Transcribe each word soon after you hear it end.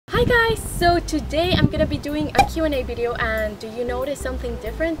Hi guys, so today I'm gonna be doing a Q&A video, and do you notice something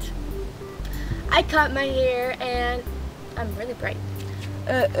different? I cut my hair and I'm really bright.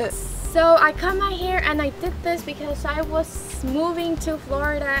 So I cut my hair and I did this because I was moving to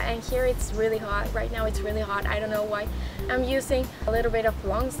Florida and here it's really hot. Right now it's really hot. I don't know why. I'm using a little bit of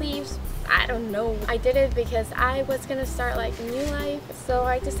long sleeves. I don't know. I did it because I was gonna start like a new life, so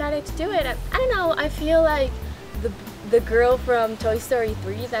I decided to do it. I don't know, I feel like the girl from Toy Story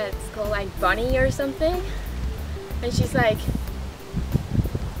 3 that's called like Bunny or something, and she's like,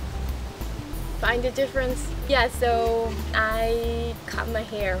 find the difference. Yeah, so I cut my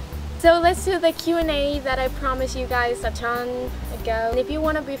hair. So let's do the Q&A that I promised you guys a ton ago. And if you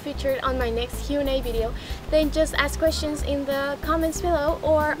want to be featured on my next Q&A video, then just ask questions in the comments below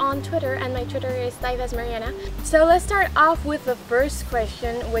or on Twitter, and my Twitter is Mariana. So let's start off with the first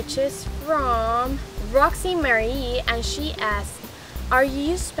question, which is from Roxy Marie, and she asked, are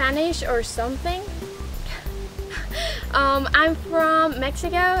you Spanish or something? I'm from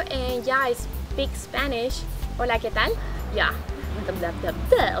Mexico and yeah, I speak Spanish. Hola, ¿qué tal? Yeah.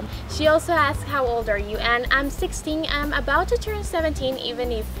 She also asked, how old are you? And I'm 16. I'm about to turn 17,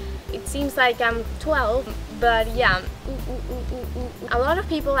 even if it seems like I'm 12. But yeah, a lot of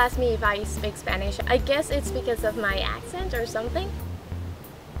people ask me if I speak Spanish. I guess it's because of my accent or something.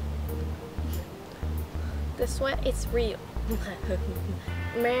 The sweat, it's real.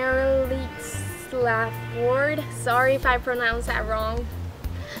 Mariana, sorry if I pronounce that wrong.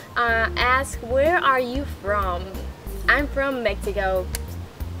 Ask, where are you from? I'm from Mexico.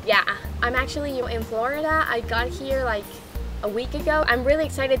 Yeah, I'm actually in Florida. I got here like a week ago. I'm really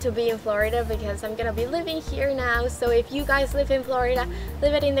excited to be in Florida because I'm gonna be living here now. So if you guys live in Florida,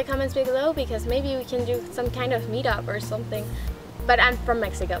 leave it in the comments below because maybe we can do some kind of meetup or something. But I'm from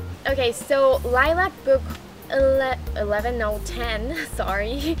Mexico. Okay, so Lilac Book 10,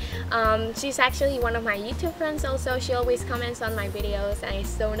 sorry. She's actually one of my YouTube friends also. She always comments on my videos and it's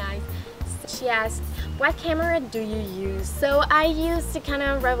so nice. She asked, what camera do you use? So I use the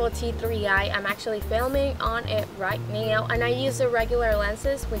Canon Rebel T3i. I'm actually filming on it right now, and I use the regular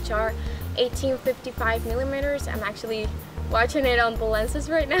lenses, which are 18-55mm. I'm actually watching it on the lenses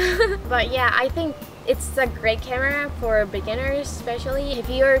right now. But yeah, I think it's a great camera for beginners, especially if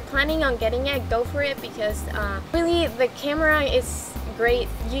you're planning on getting it, go for it, because really the camera is great.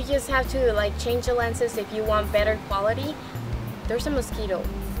 You just have to like change the lenses if you want better quality. There's a mosquito.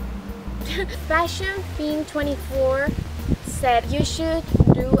 Fashion Fiend 24 said you should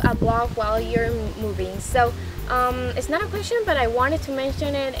do a vlog while you're moving. So it's not a question, but I wanted to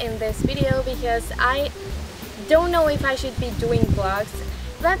mention it in this video because I don't know if I should be doing vlogs.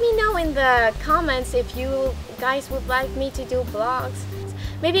 Let me know in the comments if you guys would like me to do vlogs.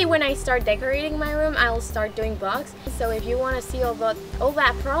 Maybe when I start decorating my room, I'll start doing vlogs. So if you want to see all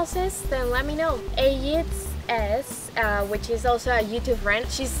that process, then let me know. Which is also a YouTube friend.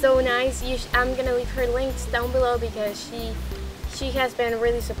 She's so nice. I'm gonna leave her links down below because she has been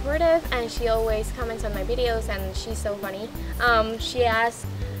really supportive and she always comments on my videos and she's so funny. She asked,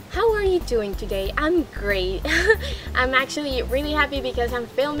 how are you doing today? I'm great. I'm actually really happy because I'm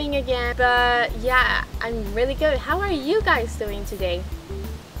filming again, but yeah, I'm really good. How are you guys doing today?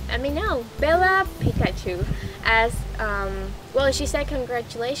 Let me know. Bella Pikachu asked, well, she said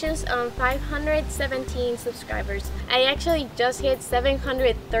congratulations on 517 subscribers. I actually just hit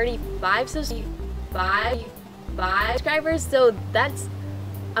 735 subscribers, so that's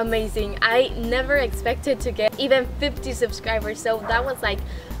amazing. I never expected to get even 50 subscribers, so that was like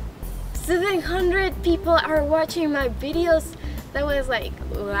 700 people are watching my videos. That was like,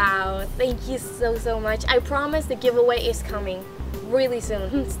 wow, thank you so much. I promise the giveaway is coming really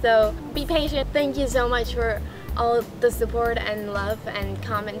soon, so be patient. Thank you so much for all the support and love and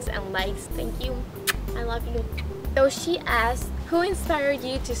comments and likes. Thank you. I love you. So she asked, who inspired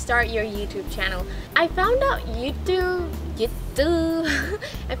you to start your YouTube channel? I found out YouTube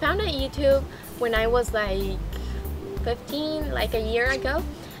I found out YouTube when I was like 15, like a year ago,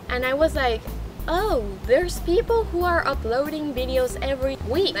 and I was like, oh, there's people who are uploading videos every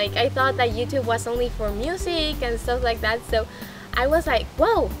week. Like, I thought that YouTube was only for music and stuff like that, so I was like,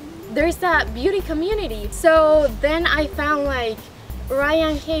 whoa, there's a beauty community. So then I found like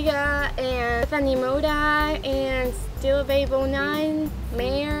Ryan Higa and Bethany Moda and Still Babe 09,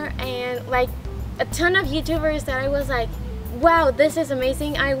 Mayor, and like a ton of YouTubers that I was like, wow, this is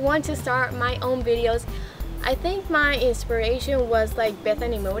amazing. I want to start my own videos. I think my inspiration was like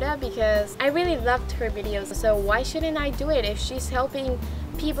Bethany Moda because I really loved her videos. So why shouldn't I do it if she's helping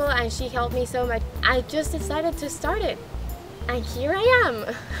people and she helped me so much? I just decided to start it. And here I am.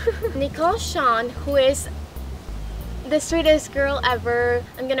 Nicole Sean, who is the sweetest girl ever.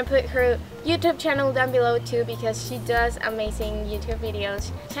 I'm gonna put her YouTube channel down below too because she does amazing YouTube videos.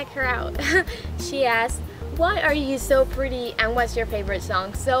 Check her out. She asked, why are you so pretty and what's your favorite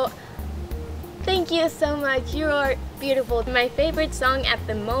song? So thank you so much, you are beautiful. My favorite song at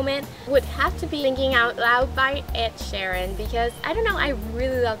the moment would have to be Thinking Out Loud by Sheeran because I don't know, I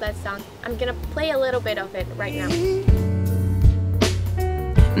really love that song. I'm gonna play a little bit of it right now.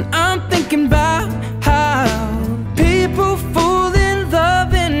 And I'm thinking about how people fall in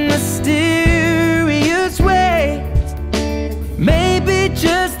love in mysterious ways. Maybe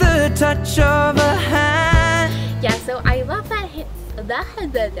just the touch of a hand. Yeah, so I love that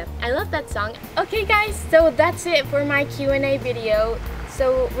I love that song. Okay guys, so that's it for my Q&A video.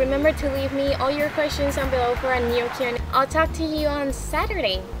 So remember to leave me all your questions down below for a new Q&A. I'll talk to you on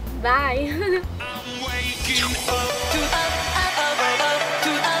Saturday. Bye. I'm waking up to